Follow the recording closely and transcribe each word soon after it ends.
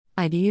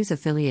I'd use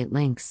affiliate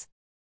links.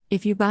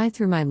 If you buy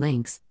through my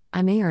links,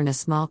 I may earn a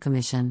small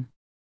commission.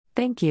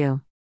 Thank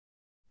you.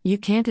 You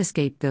can't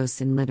escape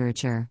ghosts in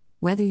literature,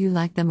 whether you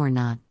like them or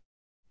not.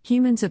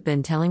 Humans have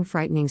been telling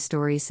frightening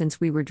stories since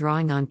we were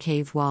drawing on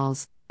cave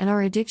walls, and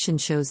our addiction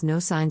shows no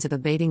signs of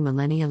abating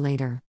millennia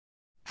later.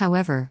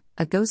 However,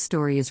 a ghost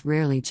story is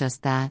rarely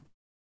just that.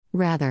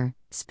 Rather,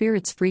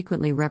 spirits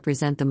frequently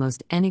represent the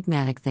most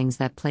enigmatic things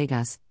that plague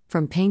us,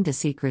 from pain to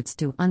secrets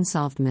to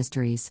unsolved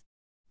mysteries.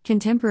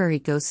 Contemporary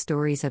ghost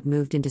stories have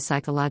moved into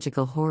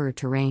psychological horror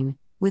terrain,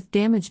 with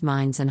damaged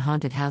minds and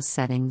haunted house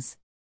settings.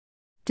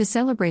 To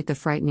celebrate the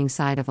frightening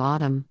side of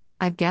autumn,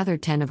 I've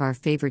gathered 10 of our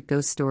favorite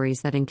ghost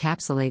stories that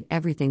encapsulate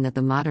everything that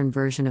the modern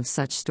version of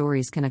such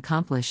stories can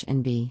accomplish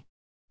and be.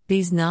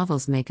 These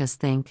novels make us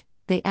think,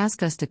 they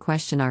ask us to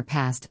question our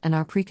past and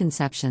our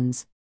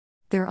preconceptions.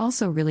 They're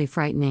also really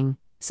frightening,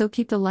 so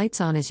keep the lights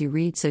on as you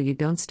read so you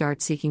don't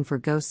start seeking for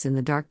ghosts in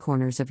the dark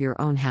corners of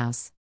your own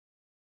house.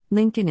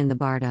 Lincoln in the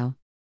Bardo.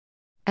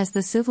 As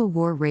the Civil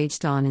War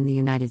raged on in the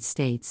United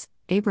States,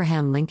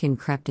 Abraham Lincoln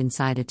crept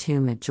inside a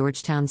tomb at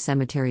Georgetown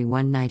Cemetery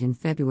one night in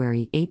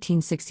February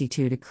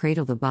 1862 to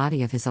cradle the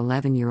body of his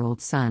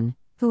 11-year-old son,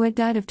 who had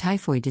died of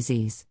typhoid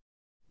disease.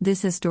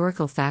 This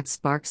historical fact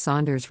sparked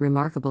Saunders'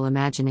 remarkable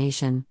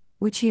imagination,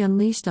 which he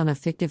unleashed on a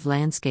fictive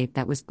landscape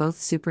that was both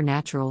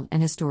supernatural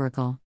and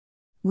historical.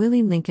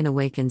 Willie Lincoln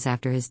awakens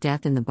after his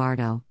death in the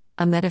Bardo,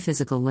 a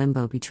metaphysical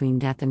limbo between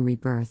death and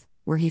rebirth,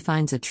 where he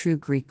finds a true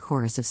Greek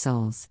chorus of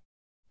souls.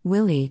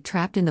 Willie,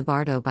 trapped in the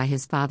Bardo by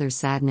his father's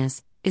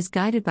sadness, is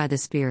guided by the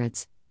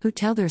spirits, who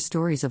tell their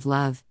stories of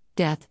love,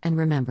 death, and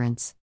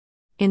remembrance.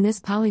 In this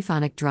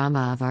polyphonic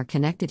drama of our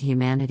connected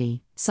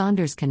humanity,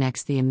 Saunders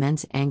connects the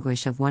immense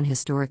anguish of one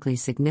historically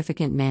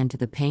significant man to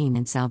the pain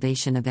and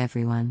salvation of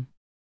everyone.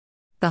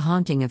 The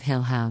Haunting of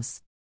Hill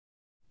House.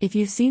 If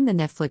you've seen the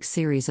Netflix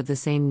series of the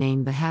same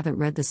name but haven't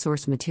read the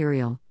source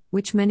material,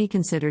 which many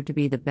consider to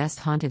be the best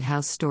haunted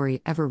house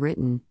story ever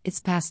written, it's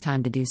past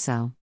time to do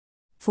so.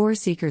 4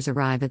 seekers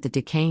arrive at the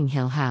decaying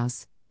Hill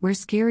House, where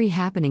scary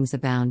happenings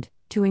abound,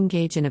 to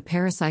engage in a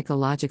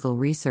parapsychological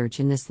research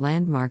in this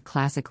landmark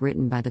classic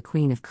written by the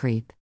Queen of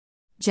Creep.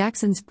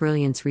 Jackson's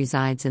brilliance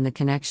resides in the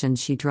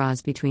connections she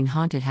draws between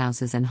haunted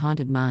houses and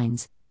haunted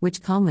minds,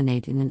 which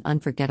culminate in an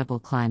unforgettable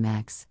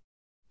climax.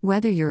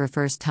 Whether you're a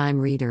first-time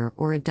reader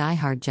or a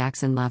die-hard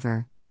Jackson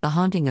lover, The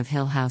Haunting of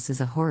Hill House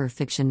is a horror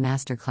fiction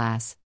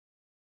masterclass.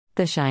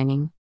 The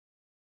Shining.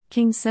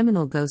 King's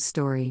seminal ghost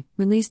story,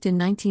 released in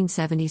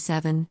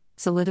 1977,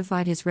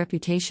 solidified his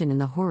reputation in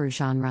the horror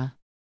genre.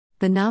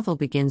 The novel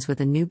begins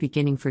with a new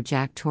beginning for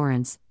Jack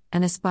Torrance,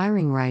 an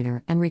aspiring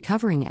writer and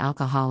recovering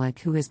alcoholic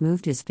who has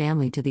moved his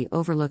family to the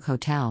Overlook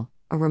Hotel,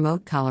 a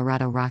remote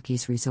Colorado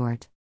Rockies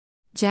resort.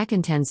 Jack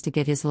intends to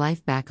get his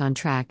life back on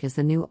track as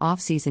the new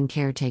off-season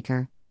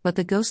caretaker, but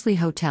the ghostly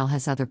hotel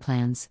has other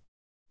plans.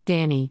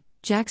 Danny,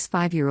 Jack's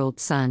 5-year-old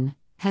son,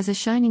 has a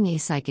shining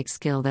psychic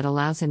skill that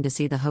allows him to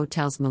see the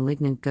hotel's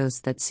malignant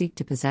ghosts that seek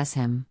to possess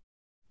him.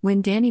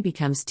 When Danny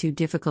becomes too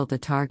difficult a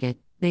target,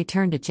 they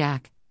turn to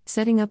Jack,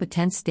 setting up a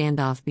tense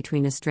standoff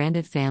between a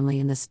stranded family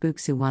and the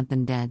spooks who want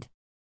them dead.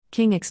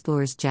 King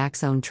explores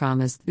Jack's own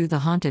traumas through the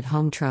haunted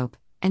home trope,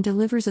 and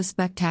delivers a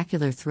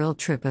spectacular thrill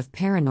trip of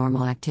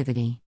paranormal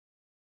activity.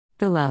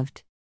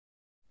 Beloved.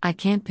 I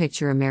can't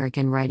picture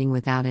American writing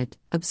without it,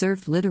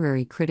 observed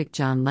literary critic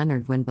John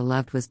Leonard when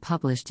Beloved was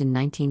published in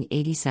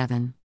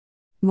 1987.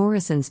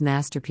 Morrison's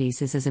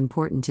masterpiece is as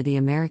important to the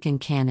American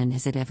canon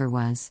as it ever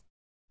was.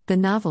 The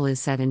novel is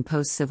set in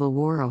post-Civil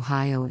War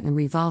Ohio and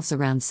revolves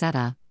around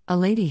Seta, a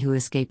lady who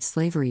escaped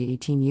slavery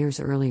 18 years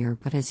earlier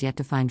but has yet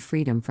to find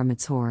freedom from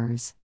its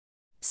horrors.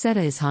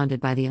 Seta is haunted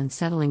by the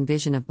unsettling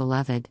vision of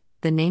Beloved,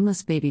 the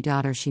nameless baby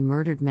daughter she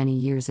murdered many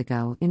years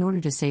ago in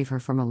order to save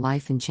her from a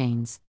life in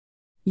chains.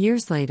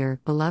 Years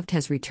later, Beloved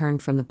has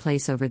returned from the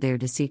place over there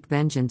to seek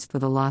vengeance for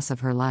the loss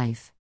of her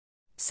life.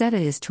 Seta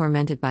is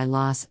tormented by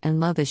loss and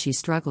love as she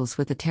struggles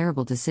with the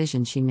terrible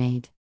decision she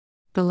made.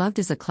 Beloved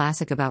is a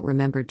classic about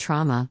remembered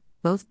trauma,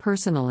 both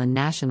personal and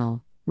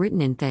national,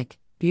 written in thick,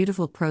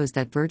 beautiful prose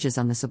that verges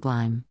on the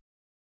sublime.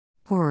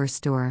 Horror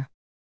Store.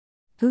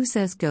 Who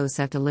says ghosts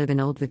have to live in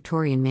old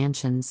Victorian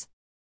mansions?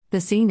 The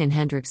scene in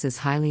Hendrix's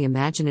highly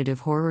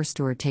imaginative horror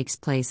store takes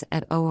place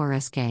at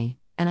ORSK,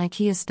 an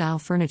IKEA-style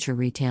furniture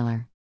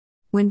retailer.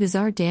 When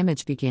bizarre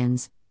damage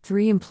begins,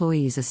 3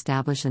 employees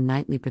establish a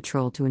nightly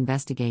patrol to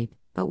investigate,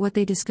 but what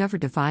they discover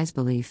defies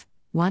belief: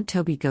 Want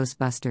Toby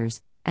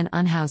Ghostbusters, an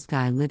unhoused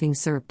guy living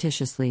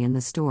surreptitiously in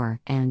the store,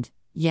 and,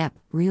 yep,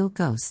 real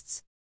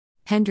ghosts.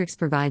 Hendrix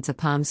provides a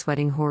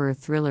palm-sweating horror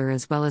thriller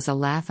as well as a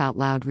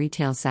laugh-out-loud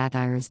retail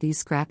satire as these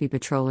scrappy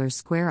patrollers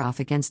square off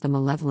against the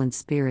malevolent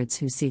spirits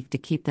who seek to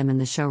keep them in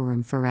the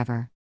showroom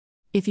forever.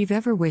 If you've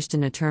ever wished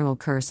an eternal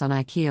curse on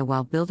IKEA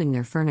while building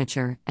their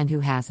furniture, and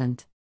who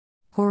hasn't?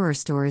 Horror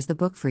Store is the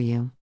book for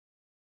you.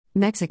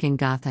 Mexican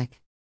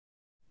Gothic.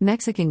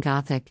 Mexican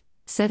Gothic,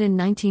 set in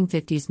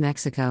 1950s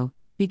Mexico,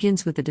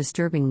 begins with a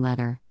disturbing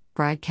letter.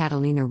 Bride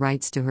Catalina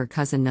writes to her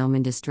cousin Nome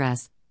in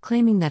distress,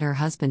 claiming that her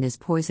husband is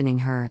poisoning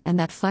her and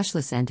that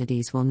fleshless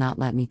entities will not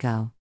let me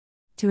go.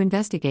 To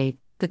investigate,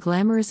 the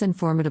glamorous and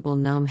formidable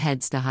gnome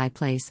heads to High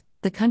Place,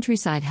 the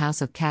countryside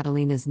house of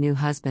Catalina's new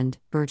husband,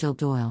 Virgil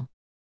Doyle.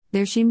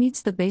 There she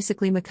meets the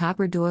basically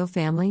macabre Doyle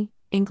family,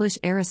 English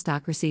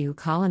aristocracy who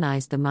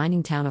colonized the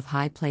mining town of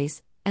High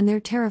Place, and their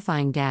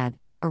terrifying dad,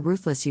 a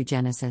ruthless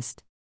eugenicist.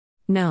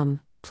 Gnome,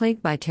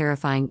 plagued by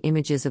terrifying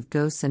images of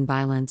ghosts and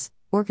violence,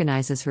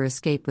 organizes her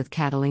escape with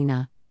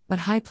Catalina, but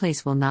High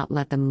Place will not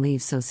let them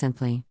leave so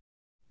simply.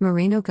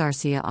 Moreno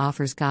Garcia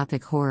offers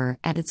gothic horror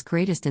at its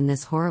greatest in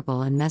this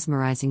horrible and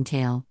mesmerizing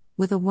tale,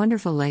 with a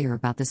wonderful layer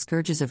about the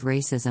scourges of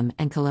racism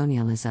and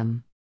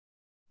colonialism.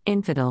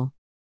 Infidel.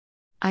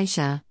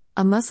 Aisha,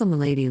 a Muslim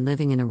lady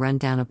living in a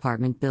rundown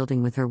apartment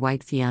building with her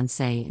white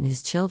fiancé and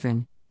his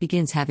children,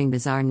 begins having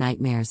bizarre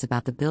nightmares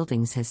about the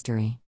building's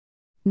history.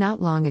 Not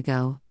long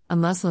ago, a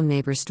Muslim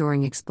neighbor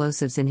storing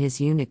explosives in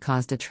his unit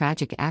caused a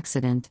tragic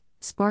accident,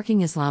 sparking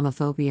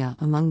Islamophobia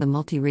among the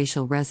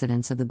multiracial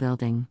residents of the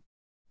building.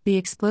 The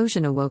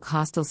explosion awoke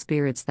hostile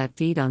spirits that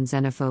feed on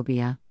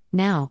xenophobia.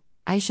 Now,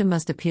 Aisha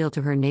must appeal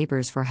to her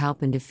neighbors for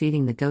help in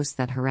defeating the ghosts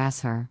that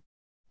harass her.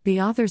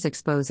 The authors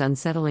expose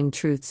unsettling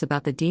truths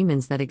about the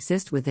demons that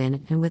exist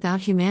within and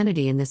without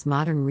humanity in this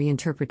modern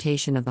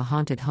reinterpretation of the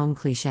haunted home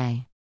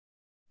cliché.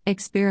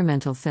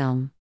 Experimental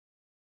film.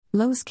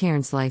 Lois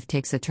Cairns' life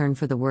takes a turn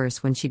for the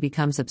worse when she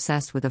becomes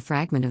obsessed with a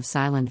fragment of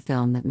silent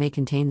film that may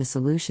contain the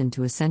solution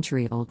to a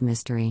century-old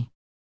mystery.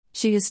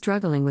 She is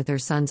struggling with her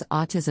son's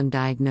autism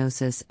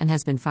diagnosis and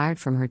has been fired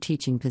from her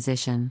teaching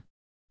position.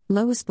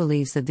 Lois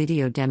believes the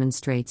video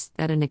demonstrates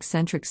that an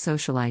eccentric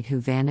socialite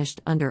who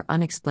vanished under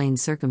unexplained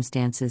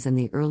circumstances in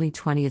the early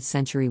 20th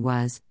century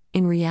was,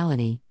 in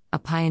reality, a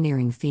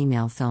pioneering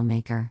female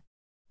filmmaker.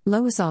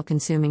 Lois'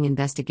 all-consuming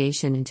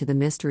investigation into the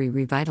mystery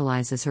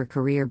revitalizes her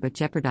career but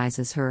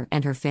jeopardizes her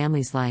and her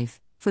family's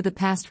life, for the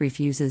past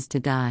refuses to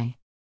die.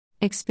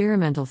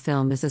 Experimental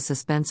film is a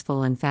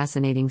suspenseful and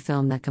fascinating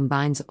film that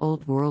combines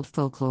old-world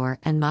folklore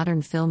and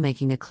modern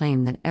filmmaking to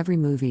claim that every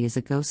movie is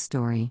a ghost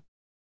story.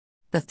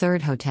 The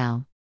Third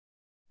Hotel.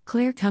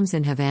 Claire comes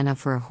in Havana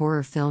for a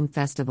horror film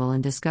festival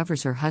and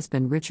discovers her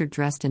husband Richard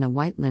dressed in a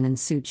white linen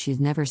suit she's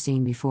never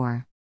seen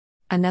before.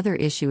 Another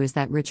issue is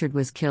that Richard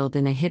was killed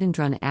in a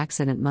hit-and-run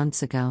accident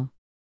months ago.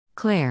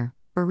 Claire,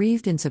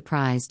 bereaved and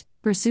surprised,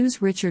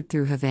 pursues Richard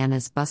through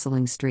Havana's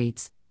bustling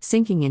streets,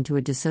 sinking into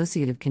a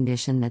dissociative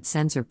condition that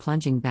sends her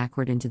plunging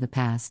backward into the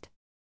past.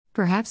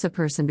 Perhaps a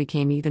person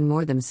became even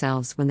more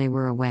themselves when they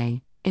were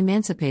away,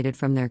 emancipated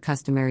from their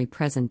customary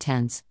present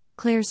tense,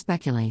 Claire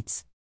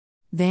speculates.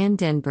 Van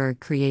den Berg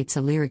creates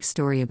a lyric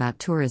story about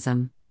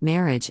tourism,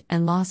 marriage,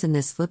 and loss in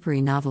this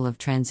slippery novel of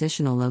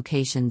transitional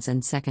locations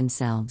and second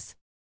selves.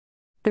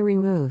 The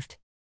Removed.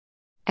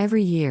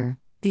 Every year,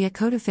 the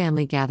Akota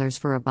family gathers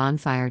for a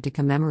bonfire to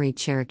commemorate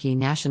Cherokee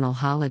National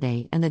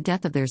Holiday and the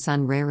death of their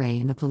son Ray Ray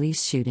in a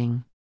police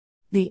shooting.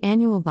 The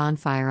annual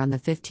bonfire on the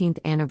 15th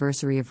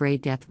anniversary of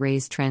Ray's death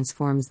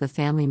transforms the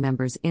family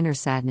members' inner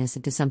sadness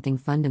into something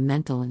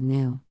fundamental and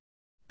new.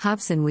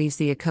 Hobson weaves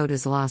the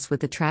Akota's loss with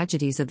the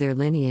tragedies of their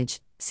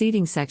lineage,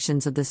 seeding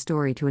sections of the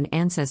story to an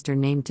ancestor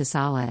named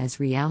Tasala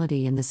as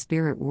reality and the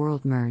spirit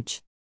world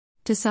merge.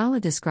 Tasala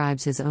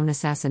describes his own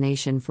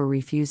assassination for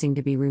refusing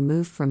to be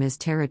removed from his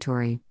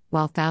territory,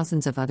 while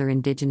thousands of other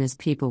indigenous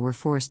people were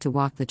forced to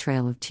walk the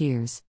Trail of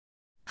Tears.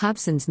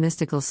 Hobson's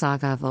mystical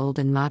saga of old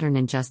and modern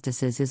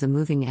injustices is a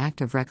moving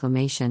act of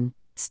reclamation,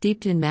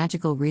 steeped in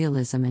magical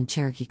realism and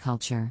Cherokee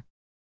culture.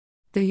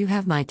 There you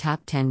have my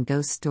top 10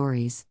 ghost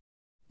stories.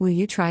 Will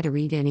you try to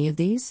read any of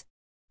these?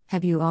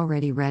 Have you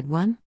already read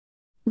one?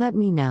 Let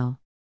me know.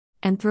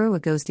 And throw a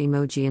ghost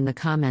emoji in the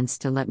comments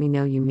to let me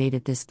know you made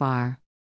it this far.